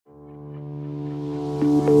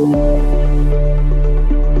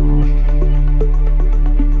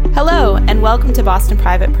Hello, and welcome to Boston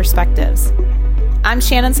Private Perspectives. I'm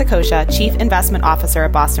Shannon Saccocia, Chief Investment Officer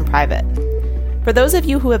at Boston Private. For those of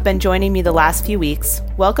you who have been joining me the last few weeks,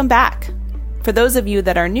 welcome back. For those of you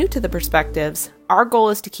that are new to the perspectives, our goal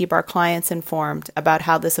is to keep our clients informed about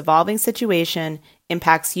how this evolving situation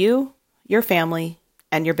impacts you, your family,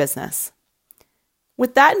 and your business.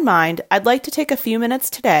 With that in mind, I'd like to take a few minutes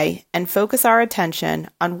today and focus our attention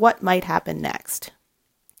on what might happen next.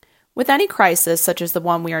 With any crisis, such as the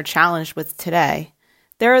one we are challenged with today,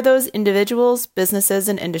 there are those individuals, businesses,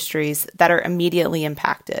 and industries that are immediately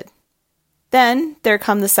impacted. Then there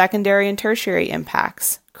come the secondary and tertiary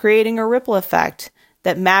impacts, creating a ripple effect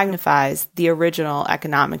that magnifies the original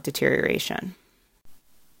economic deterioration.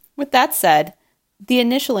 With that said, the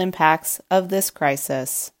initial impacts of this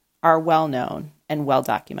crisis are well known and well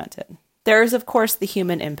documented. There is, of course, the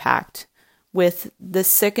human impact, with the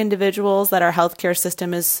sick individuals that our healthcare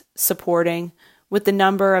system is supporting, with the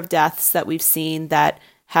number of deaths that we've seen that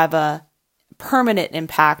have a permanent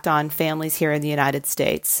impact on families here in the United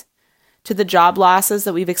States, to the job losses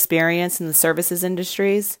that we've experienced in the services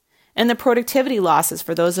industries, and the productivity losses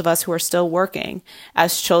for those of us who are still working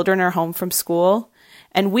as children are home from school,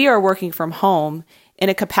 and we are working from home in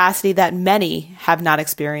a capacity that many have not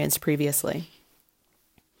experienced previously.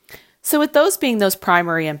 So with those being those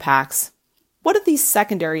primary impacts, what are these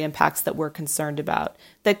secondary impacts that we're concerned about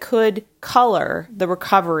that could color the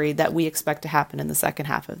recovery that we expect to happen in the second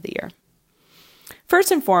half of the year? First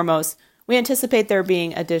and foremost, we anticipate there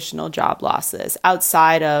being additional job losses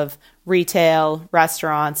outside of retail,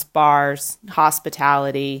 restaurants, bars,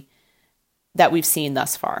 hospitality that we've seen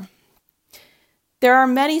thus far. There are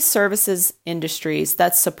many services industries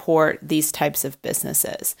that support these types of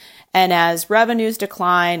businesses. And as revenues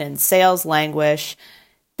decline and sales languish,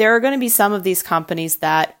 there are going to be some of these companies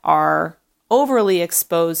that are overly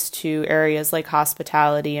exposed to areas like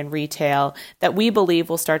hospitality and retail that we believe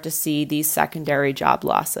will start to see these secondary job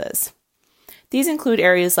losses. These include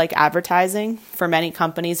areas like advertising. For many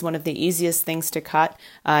companies, one of the easiest things to cut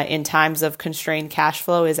in times of constrained cash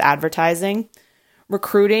flow is advertising.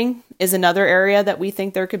 Recruiting is another area that we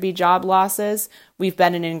think there could be job losses. We've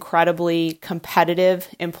been in an incredibly competitive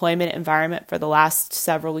employment environment for the last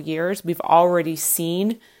several years. We've already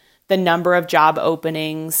seen the number of job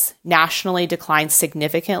openings nationally decline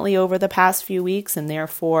significantly over the past few weeks, and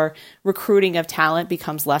therefore recruiting of talent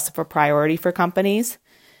becomes less of a priority for companies.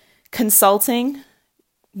 Consulting,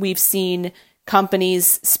 we've seen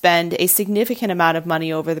companies spend a significant amount of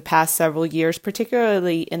money over the past several years,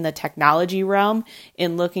 particularly in the technology realm,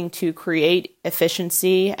 in looking to create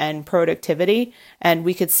efficiency and productivity. And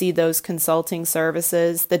we could see those consulting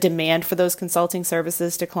services, the demand for those consulting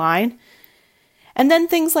services decline. And then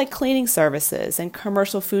things like cleaning services and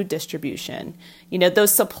commercial food distribution,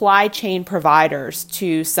 those supply chain providers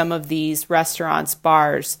to some of these restaurants,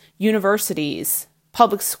 bars, universities,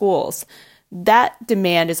 public schools, that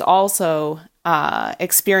demand is also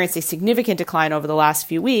experienced a significant decline over the last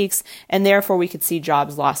few weeks, and therefore we could see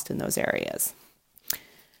jobs lost in those areas.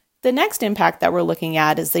 The next impact that we're looking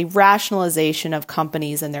at is the rationalization of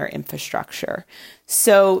companies and their infrastructure.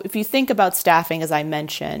 So if you think about staffing, as I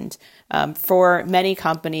mentioned, for many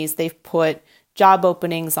companies, they've put job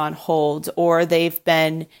openings on hold, or they've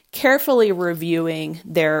been carefully reviewing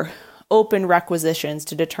their open requisitions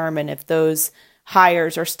to determine if those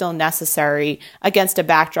hires are still necessary against a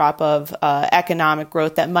backdrop of economic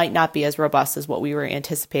growth that might not be as robust as what we were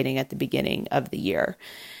anticipating at the beginning of the year.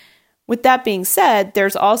 With that being said,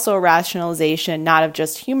 there's also a rationalization not of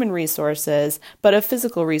just human resources, but of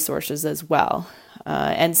physical resources as well.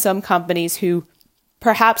 And some companies who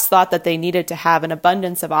perhaps thought that they needed to have an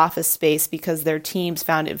abundance of office space because their teams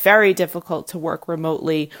found it very difficult to work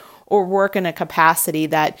remotely or work in a capacity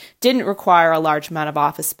that didn't require a large amount of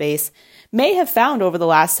office space, may have found over the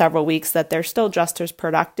last several weeks that they're still just as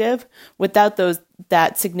productive without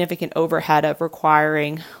that significant overhead of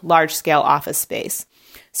requiring large-scale office space.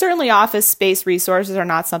 Certainly, office space resources are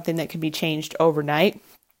not something that can be changed overnight,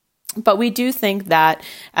 but we do think that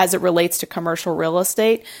as it relates to commercial real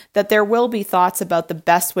estate, that there will be thoughts about the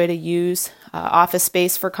best way to use office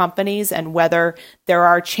space for companies and whether there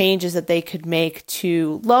are changes that they could make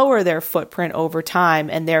to lower their footprint over time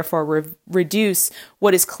and therefore reduce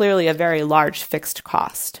what is clearly a very large fixed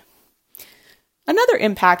cost. Another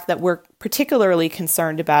impact that we're particularly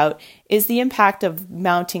concerned about is the impact of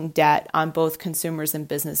mounting debt on both consumers and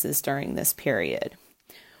businesses during this period.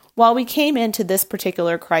 While we came into this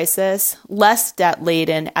particular crisis less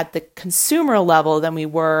debt-laden at the consumer level than we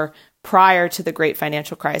were prior to the great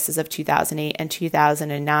financial crisis of 2008 and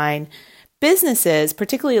 2009, businesses,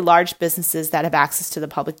 particularly large businesses that have access to the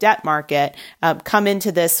public debt market, come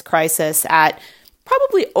into this crisis at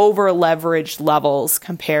probably over-leveraged levels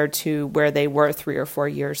compared to where they were 3 or 4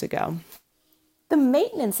 years ago. The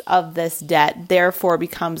maintenance of this debt, therefore,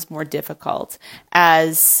 becomes more difficult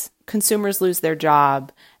as consumers lose their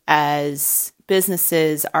job, as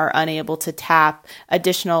businesses are unable to tap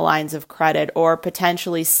additional lines of credit or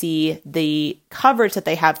potentially see the coverage that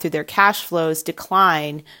they have through their cash flows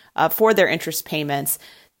decline for their interest payments.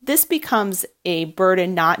 This becomes a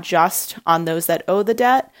burden not just on those that owe the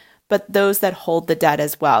debt, but those that hold the debt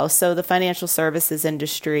as well. So the financial services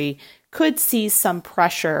industry could see some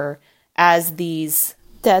pressure as these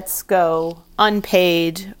debts go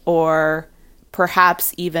unpaid or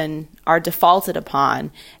perhaps even are defaulted upon.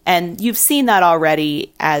 And you've seen that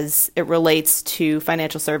already as it relates to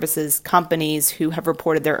financial services companies who have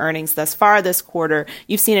reported their earnings thus far this quarter.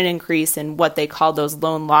 You've seen an increase in what they call those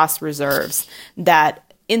loan loss reserves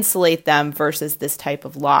that insulate them versus this type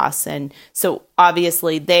of loss. And so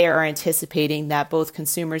obviously they are anticipating that both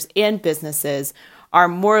consumers and businesses are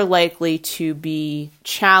more likely to be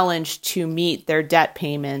challenged to meet their debt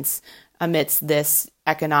payments amidst this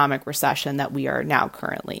economic recession that we are now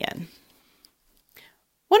currently in.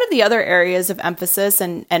 One of the other areas of emphasis,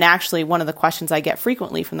 and actually one of the questions I get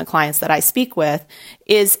frequently from the clients that I speak with,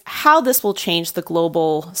 is how this will change the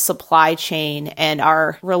global supply chain and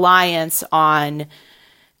our reliance on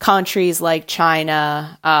countries like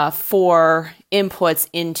China for inputs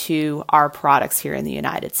into our products here in the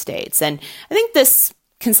United States. And I think this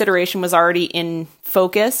consideration was already in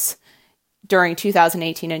focus during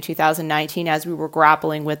 2018 and 2019 as we were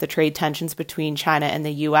grappling with the trade tensions between China and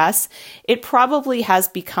the US. It probably has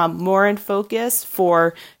become more in focus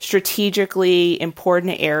for strategically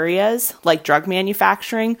important areas like drug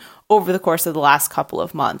manufacturing over the course of the last couple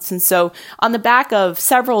of months. And so on the back of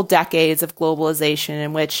several decades of globalization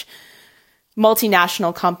in which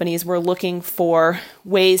multinational companies were looking for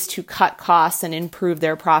ways to cut costs and improve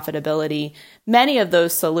their profitability, many of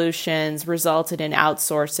those solutions resulted in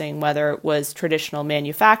outsourcing, whether it was traditional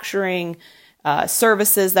manufacturing,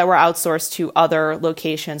 services that were outsourced to other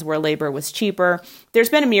locations where labor was cheaper. There's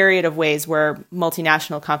been a myriad of ways where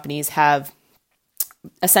multinational companies have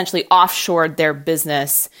essentially offshored their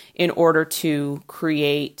business in order to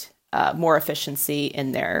create more efficiency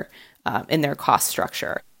in their cost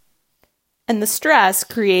structure. And the stress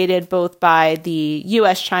created both by the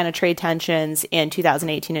U.S.-China trade tensions in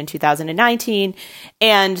 2018 and 2019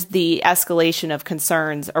 and the escalation of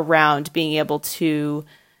concerns around being able to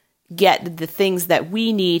get the things that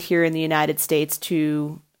we need here in the United States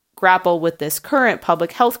to grapple with this current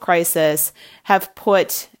public health crisis have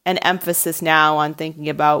put an emphasis now on thinking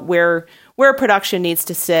about where production needs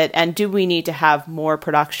to sit and do we need to have more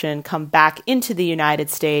production come back into the United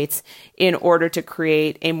States in order to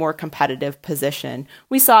create a more competitive position.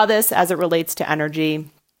 We saw this as it relates to energy.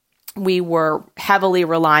 We were heavily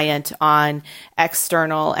reliant on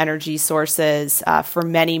external energy sources for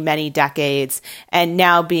many, many decades. And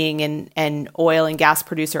now being an oil and gas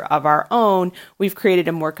producer of our own, we've created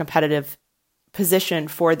a more competitive position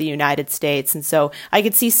for the United States. And so I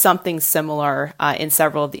could see something similar in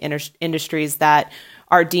several of the industries that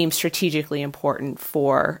are deemed strategically important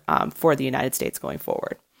for the United States going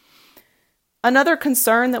forward. Another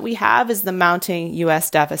concern that we have is the mounting U.S.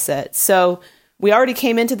 deficit. So we already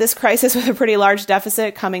came into this crisis with a pretty large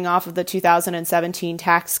deficit coming off of the 2017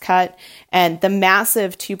 tax cut and the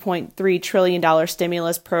massive $2.3 trillion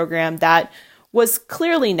stimulus program that was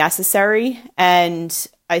clearly necessary and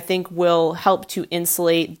I think will help to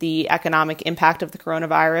insulate the economic impact of the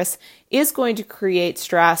coronavirus, is going to create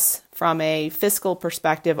stress from a fiscal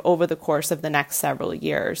perspective over the course of the next several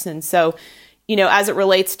years. And so, as it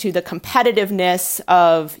relates to the competitiveness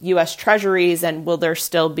of U.S. treasuries and will there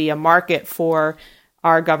still be a market for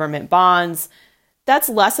our government bonds, that's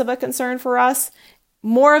less of a concern for us.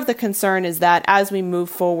 More of the concern is that as we move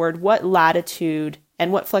forward, what latitude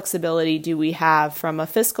and what flexibility do we have from a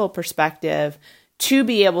fiscal perspective to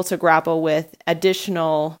be able to grapple with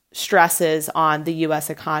additional stresses on the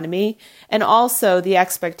U.S. economy, and also the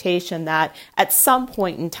expectation that at some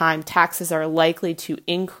point in time, taxes are likely to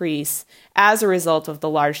increase as a result of the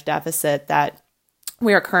large deficit that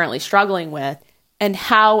we are currently struggling with. And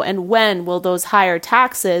how and when will those higher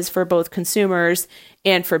taxes for both consumers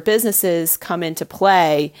and for businesses come into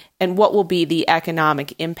play, and what will be the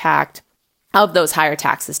economic impact of those higher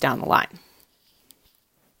taxes down the line?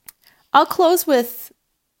 I'll close with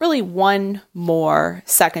really one more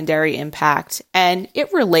secondary impact, and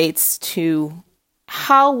it relates to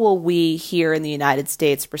how will we here in the United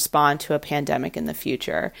States respond to a pandemic in the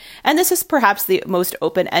future? And this is perhaps the most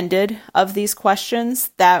open-ended of these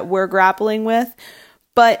questions that we're grappling with.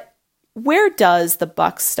 But where does the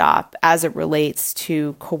buck stop as it relates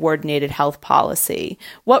to coordinated health policy?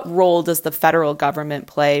 What role does the federal government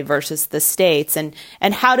play versus the states? And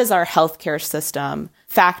how does our healthcare system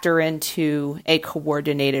factor into a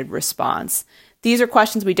coordinated response? These are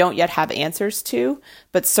questions we don't yet have answers to,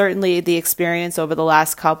 but certainly the experience over the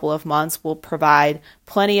last couple of months will provide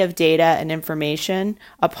plenty of data and information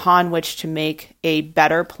upon which to make a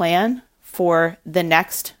better plan for the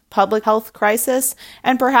next public health crisis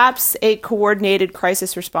and perhaps a coordinated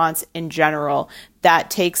crisis response in general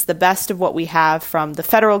that takes the best of what we have from the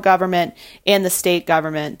federal government and the state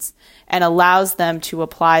governments and allows them to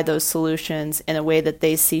apply those solutions in a way that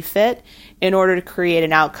they see fit in order to create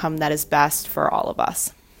an outcome that is best for all of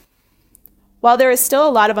us. While there is still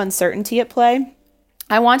a lot of uncertainty at play,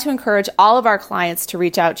 I want to encourage all of our clients to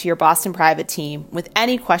reach out to your Boston Private team with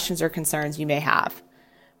any questions or concerns you may have.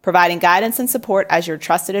 Providing guidance and support as your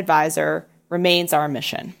trusted advisor remains our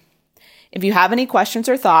mission. If you have any questions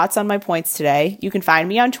or thoughts on my points today, you can find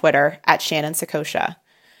me on Twitter at Shannon Saccocia.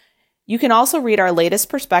 You can also read our latest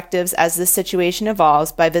perspectives as this situation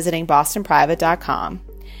evolves by visiting bostonprivate.com.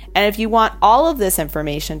 And if you want all of this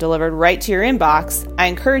information delivered right to your inbox, I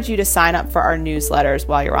encourage you to sign up for our newsletters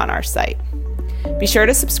while you're on our site. Be sure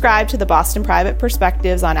to subscribe to the Boston Private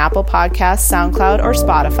Perspectives on Apple Podcasts, SoundCloud, or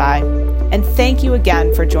Spotify. And thank you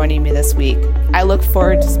again for joining me this week. I look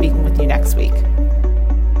forward to speaking with you next week.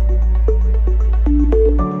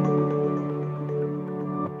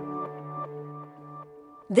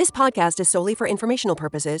 This podcast is solely for informational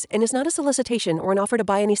purposes and is not a solicitation or an offer to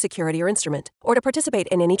buy any security or instrument, or to participate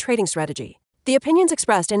in any trading strategy. The opinions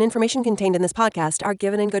expressed and information contained in this podcast are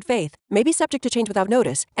given in good faith, may be subject to change without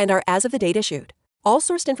notice, and are as of the date issued. All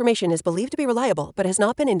sourced information is believed to be reliable but has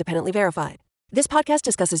not been independently verified. This podcast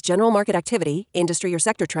discusses general market activity, industry or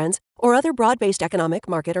sector trends, or other broad-based economic,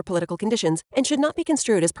 market, or political conditions and should not be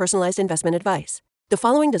construed as personalized investment advice. The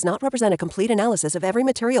following does not represent a complete analysis of every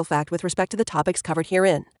material fact with respect to the topics covered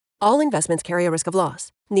herein. All investments carry a risk of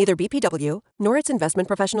loss. Neither BPW nor its investment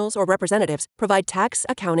professionals or representatives provide tax,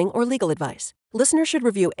 accounting, or legal advice. Listeners should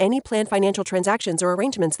review any planned financial transactions or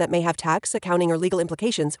arrangements that may have tax, accounting, or legal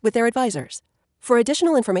implications with their advisors. For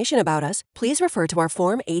additional information about us, please refer to our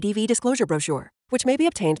Form ADV disclosure brochure, which may be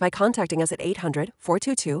obtained by contacting us at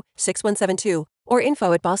 800-422-6172 or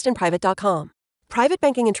info@bostonprivate.com. Private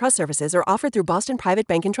banking and trust services are offered through Boston Private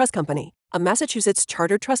Bank and Trust Company, a Massachusetts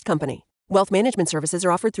chartered trust company. Wealth management services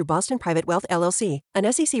are offered through Boston Private Wealth LLC,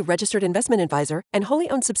 an SEC-registered investment advisor and wholly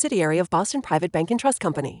owned subsidiary of Boston Private Bank and Trust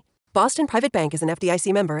Company. Boston Private Bank is an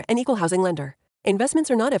FDIC member and equal housing lender. Investments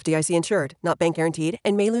are not FDIC insured, not bank guaranteed,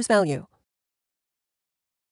 and may lose value.